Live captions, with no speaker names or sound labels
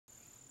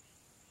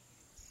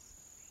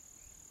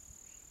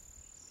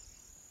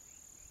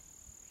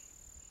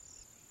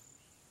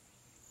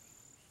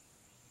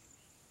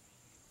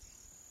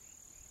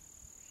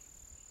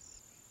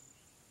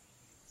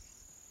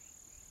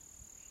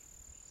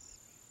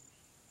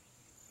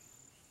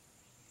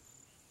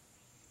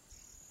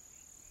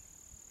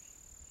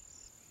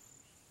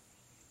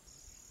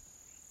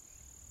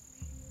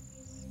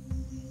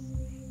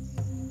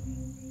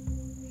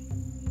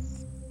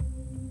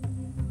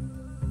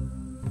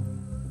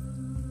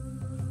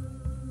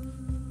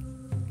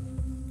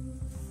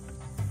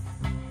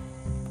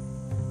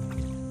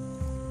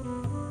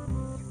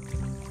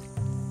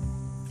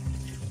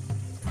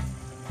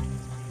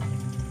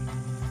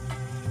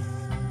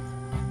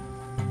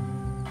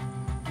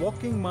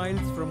Walking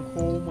miles from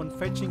home and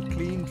fetching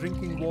clean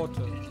drinking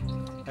water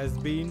has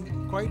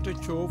been quite a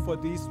chore for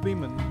these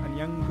women and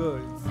young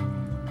girls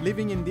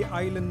living in the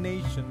island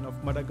nation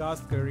of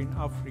Madagascar in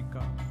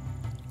Africa.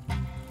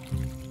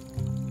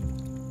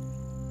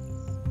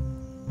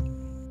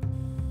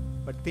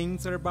 But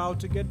things are about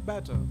to get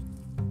better.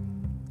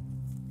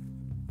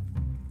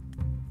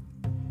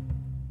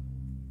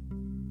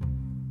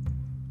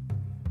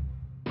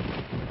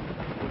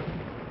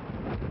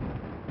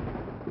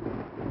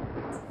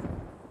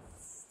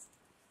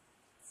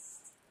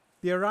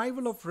 The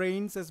arrival of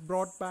rains has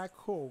brought back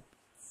hope.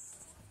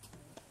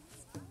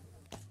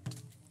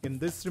 In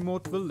this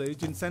remote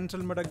village in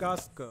central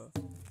Madagascar,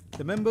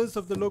 the members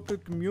of the local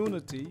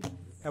community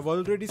have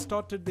already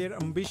started their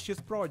ambitious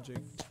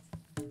project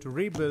to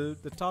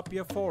rebuild the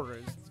tapia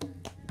forest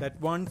that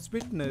once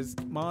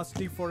witnessed mass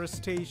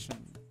deforestation.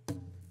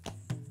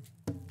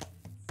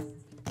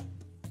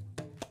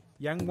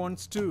 Young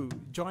ones too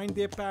joined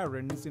their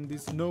parents in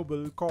this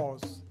noble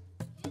cause.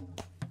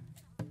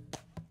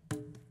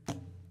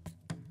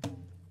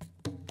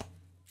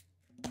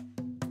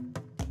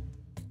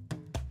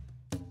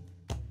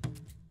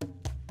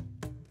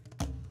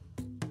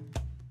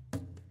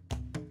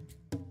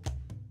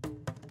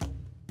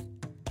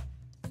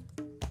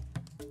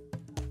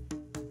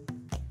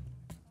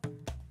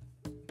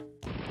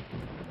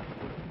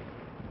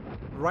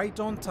 Right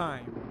on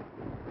time.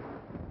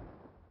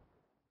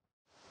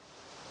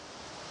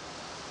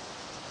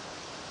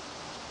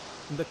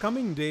 In the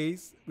coming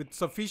days, with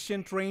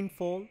sufficient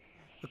rainfall,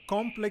 a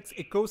complex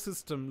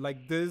ecosystem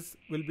like this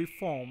will be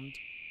formed.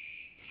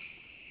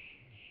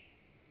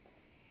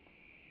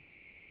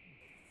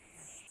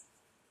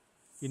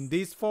 In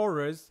these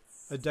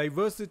forests, a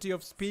diversity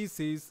of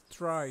species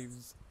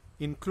thrives,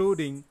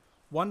 including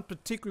one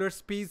particular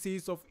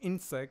species of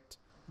insect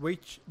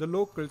which the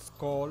locals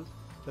call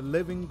the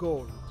living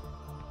gold.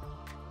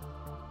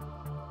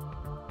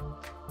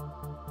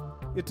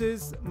 It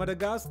is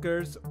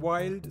Madagascar's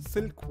wild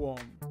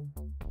silkworm.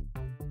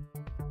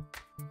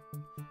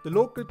 The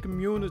local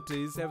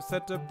communities have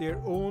set up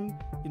their own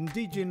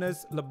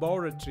indigenous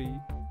laboratory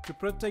to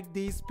protect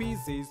these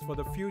species for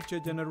the future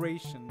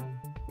generation.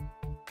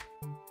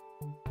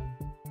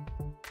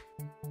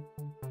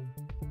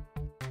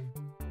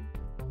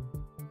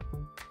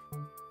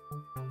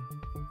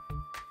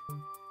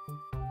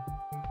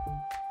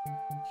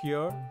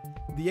 Here,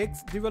 the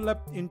eggs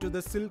develop into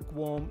the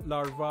silkworm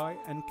larvae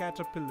and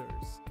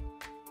caterpillars.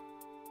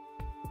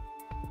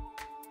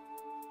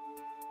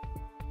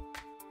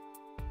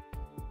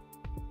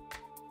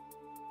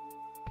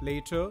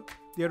 Later,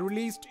 they are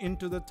released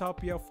into the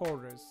tapia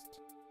forest.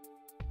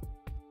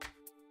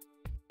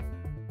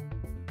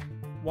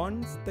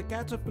 Once the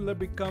caterpillar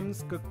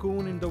becomes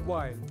cocoon in the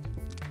wild,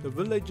 the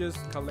villagers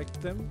collect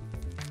them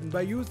and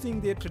by using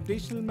their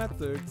traditional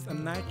methods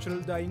and natural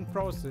dyeing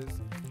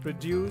process,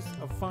 produce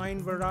a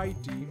fine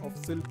variety of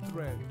silk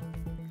thread.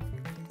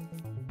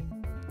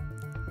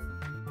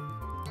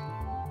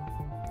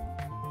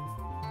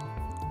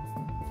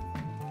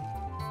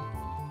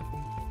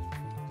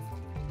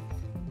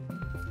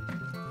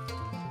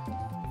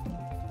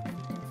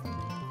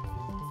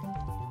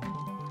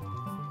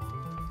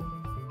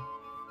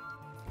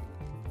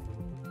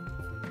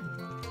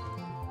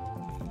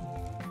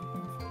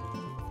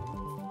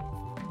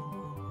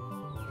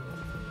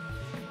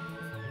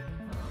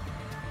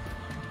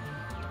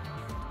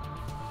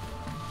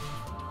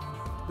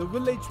 The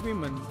village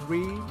women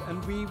reel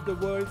and weave the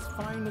world's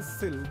finest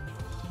silk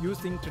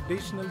using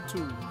traditional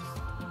tools.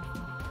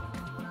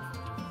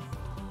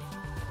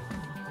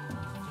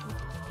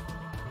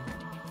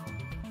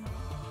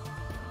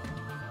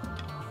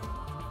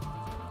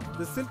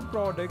 The silk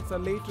products are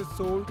later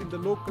sold in the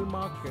local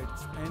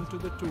markets and to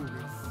the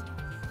tourists.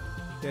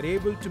 They are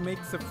able to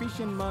make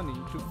sufficient money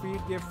to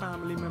feed their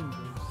family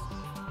members.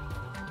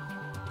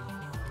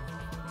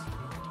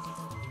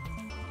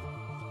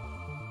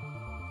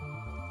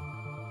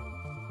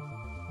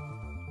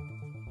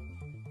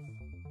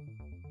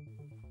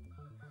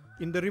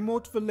 In the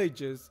remote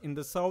villages in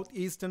the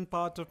southeastern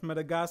part of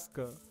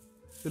Madagascar,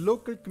 the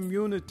local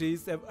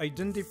communities have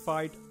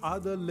identified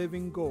other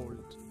living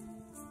gold.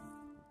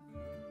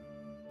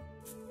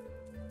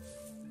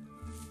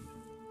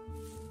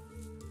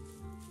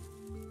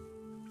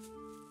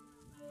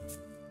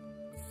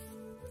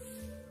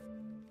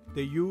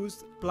 They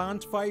use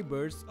plant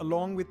fibers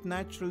along with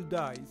natural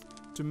dyes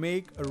to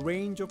make a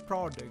range of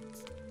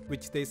products,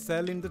 which they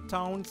sell in the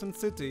towns and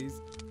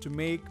cities to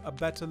make a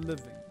better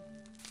living.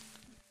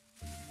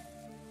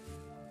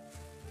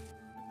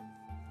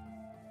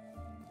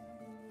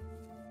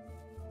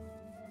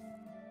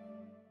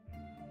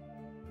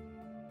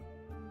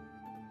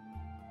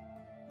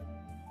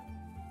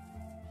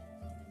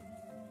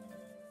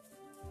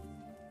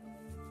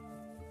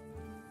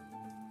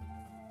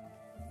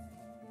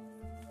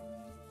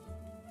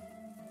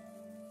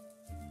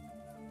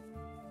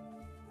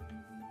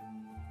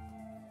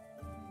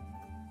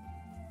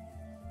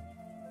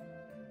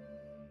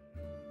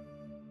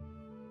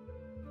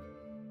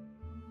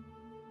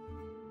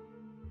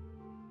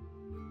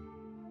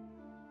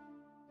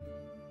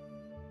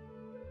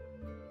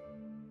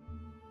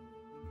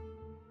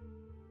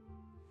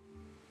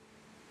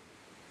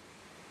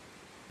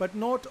 But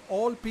not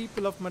all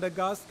people of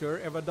Madagascar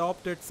have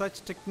adopted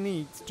such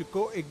techniques to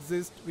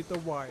coexist with the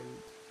wild.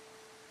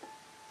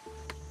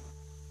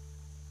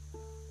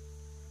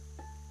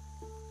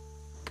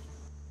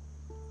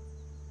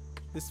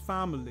 This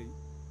family,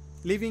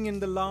 living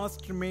in the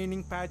last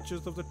remaining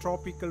patches of the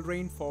tropical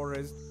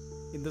rainforest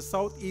in the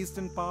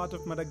southeastern part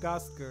of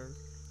Madagascar,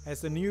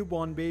 has a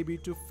newborn baby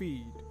to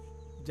feed,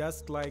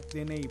 just like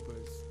their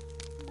neighbors.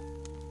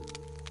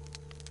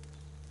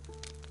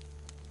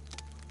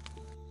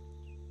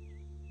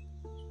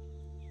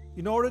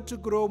 In order to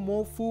grow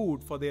more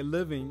food for their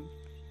living,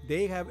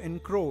 they have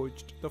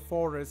encroached the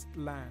forest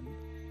land.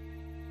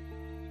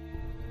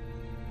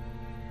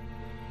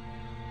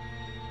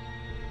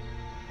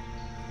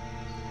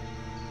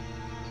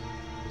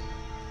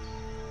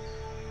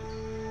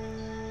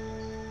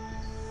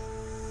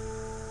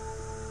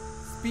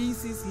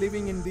 Species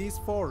living in these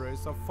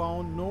forests are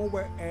found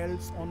nowhere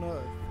else on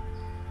Earth,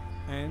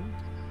 and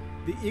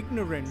the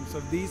ignorance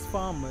of these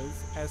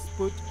farmers has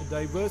put a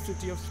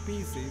diversity of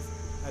species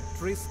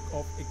at risk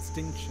of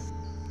extinction.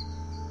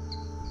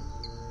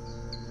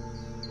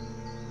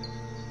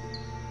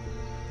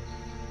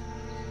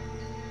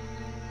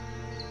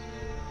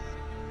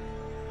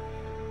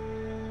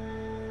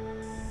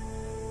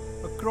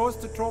 Across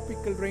the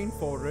tropical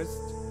rainforest,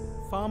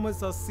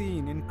 farmers are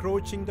seen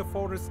encroaching the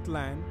forest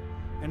land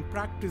and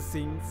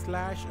practicing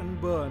slash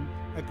and burn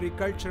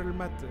agricultural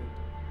method,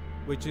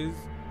 which is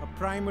a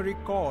primary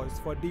cause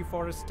for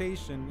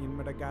deforestation in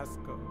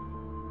Madagascar.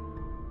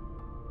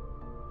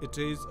 It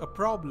is a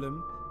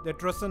problem that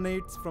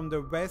resonates from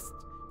the west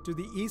to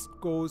the east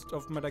coast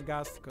of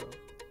Madagascar.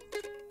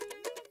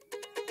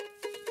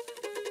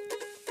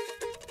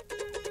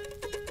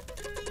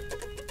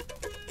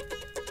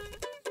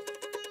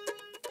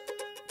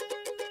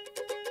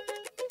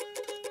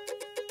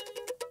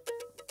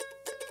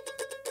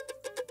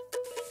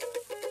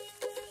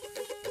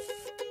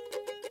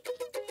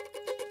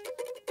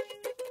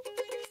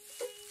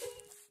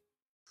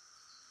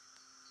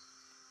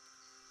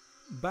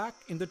 Back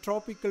in the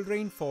tropical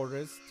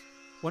rainforest,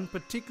 one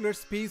particular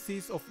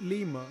species of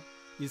lemur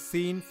is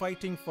seen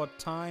fighting for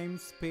time,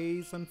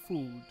 space and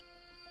food,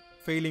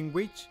 failing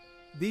which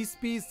these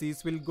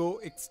species will go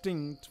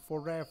extinct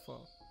forever.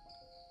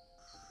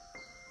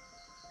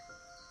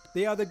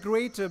 They are the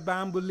greater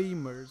bamboo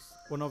lemurs,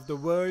 one of the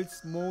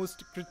world's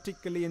most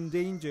critically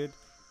endangered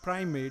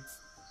primates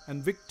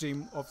and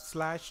victim of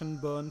slash and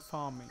burn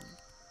farming.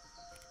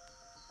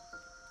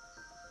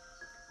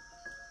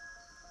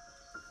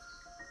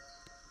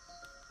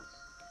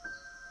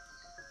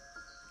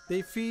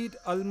 They feed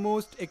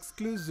almost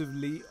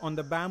exclusively on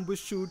the bamboo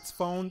shoots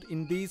found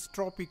in these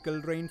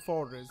tropical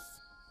rainforests.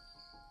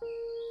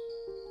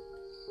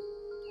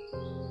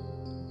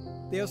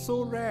 They are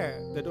so rare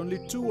that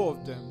only two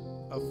of them,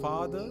 a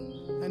father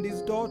and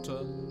his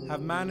daughter,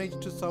 have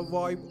managed to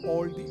survive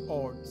all the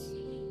odds.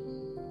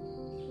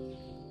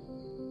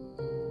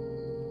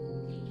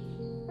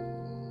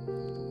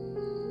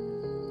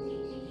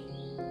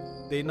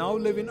 They now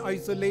live in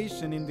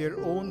isolation in their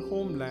own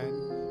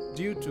homeland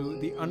due to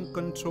the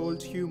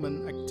uncontrolled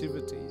human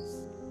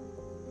activities.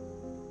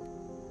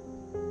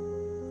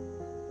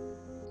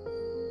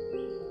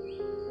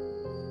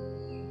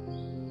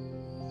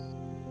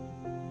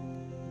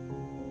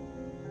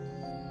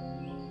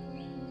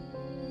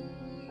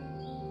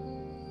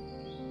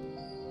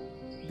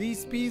 These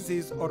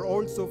species are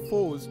also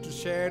forced to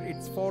share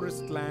its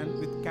forest land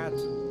with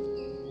cattle.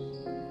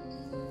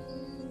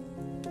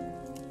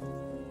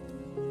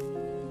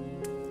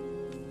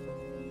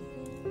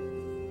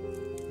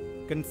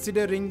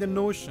 Considering the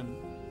notion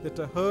that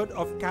a herd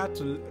of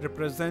cattle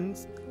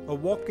represents a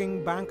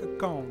walking bank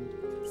account,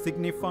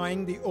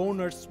 signifying the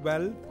owner's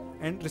wealth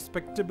and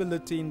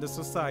respectability in the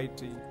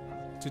society,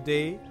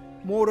 today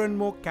more and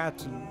more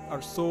cattle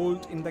are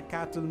sold in the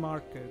cattle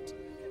market.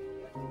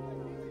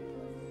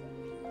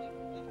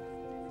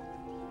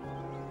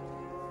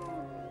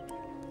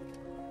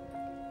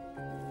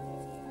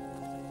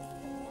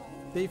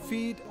 They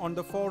feed on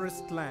the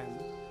forest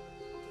land,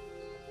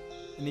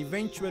 and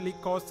eventually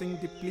causing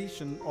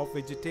depletion of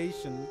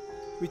vegetation,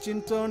 which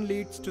in turn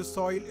leads to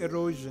soil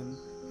erosion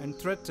and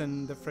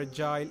threaten the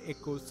fragile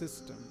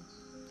ecosystem.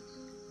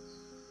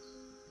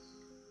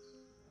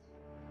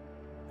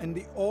 And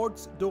the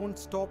odds don't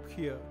stop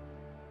here.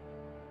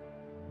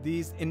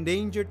 These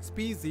endangered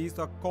species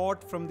are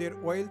caught from their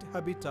wild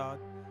habitat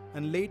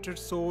and later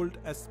sold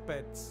as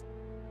pets.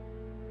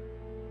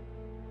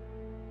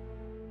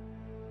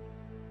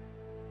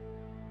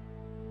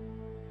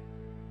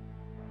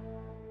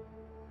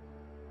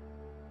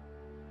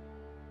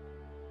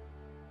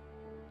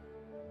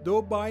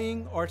 Though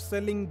buying or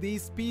selling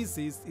these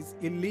species is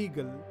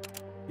illegal,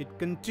 it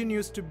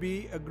continues to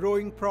be a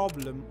growing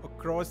problem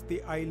across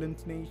the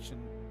island nation.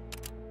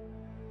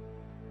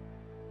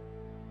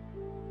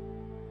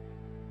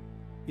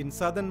 In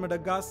southern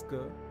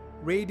Madagascar,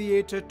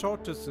 radiator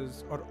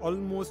tortoises are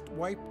almost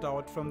wiped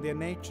out from their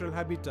natural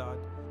habitat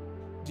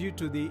due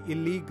to the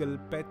illegal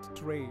pet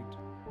trade.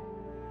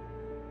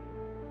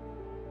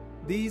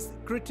 These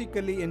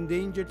critically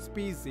endangered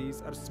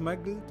species are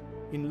smuggled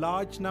in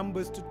large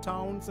numbers to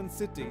towns and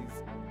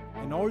cities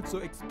and also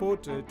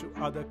exported to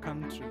other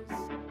countries.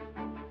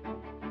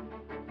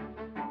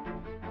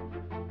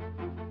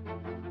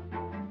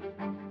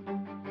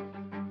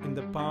 In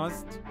the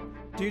past,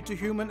 due to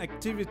human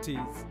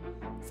activities,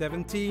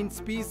 17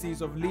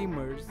 species of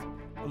lemurs,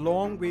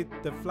 along with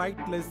the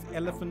flightless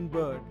elephant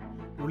bird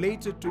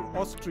related to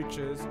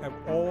ostriches, have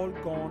all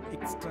gone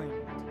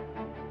extinct.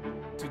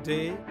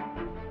 Today,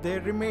 their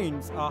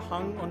remains are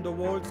hung on the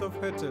walls of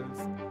hotels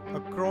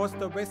across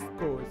the west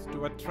coast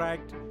to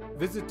attract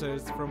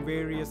visitors from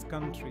various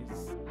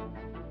countries.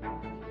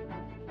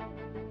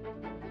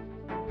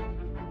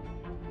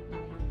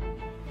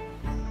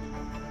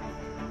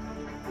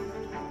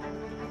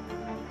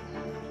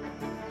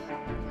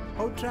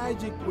 How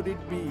tragic would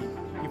it be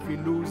if we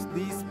lose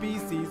these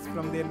species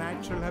from their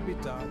natural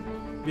habitat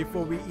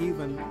before we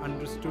even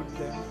understood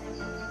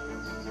them?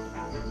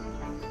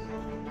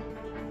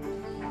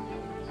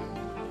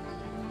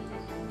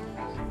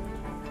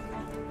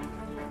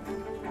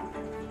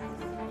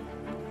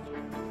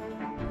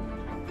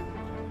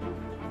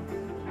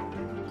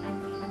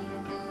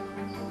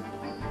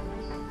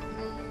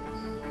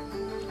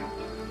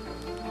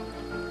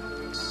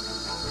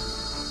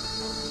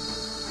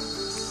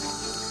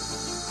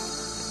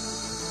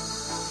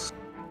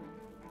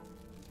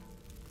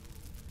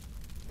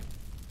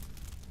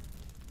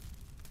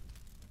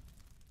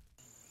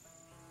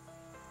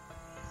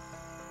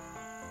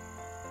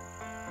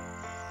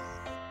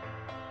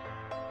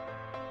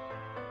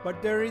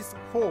 But there is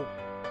hope.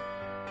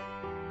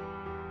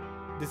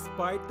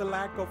 Despite the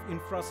lack of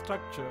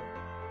infrastructure,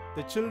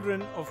 the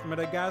children of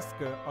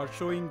Madagascar are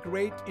showing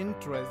great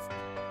interest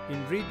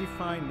in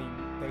redefining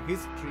the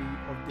history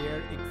of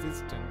their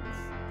existence.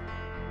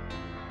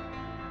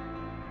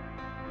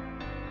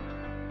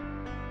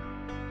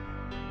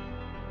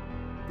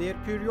 Their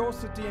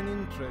curiosity and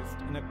interest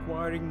in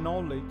acquiring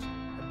knowledge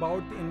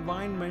about the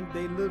environment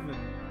they live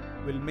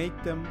in will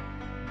make them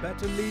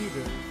better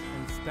leaders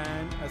and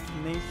stand as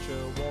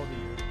nature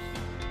warriors.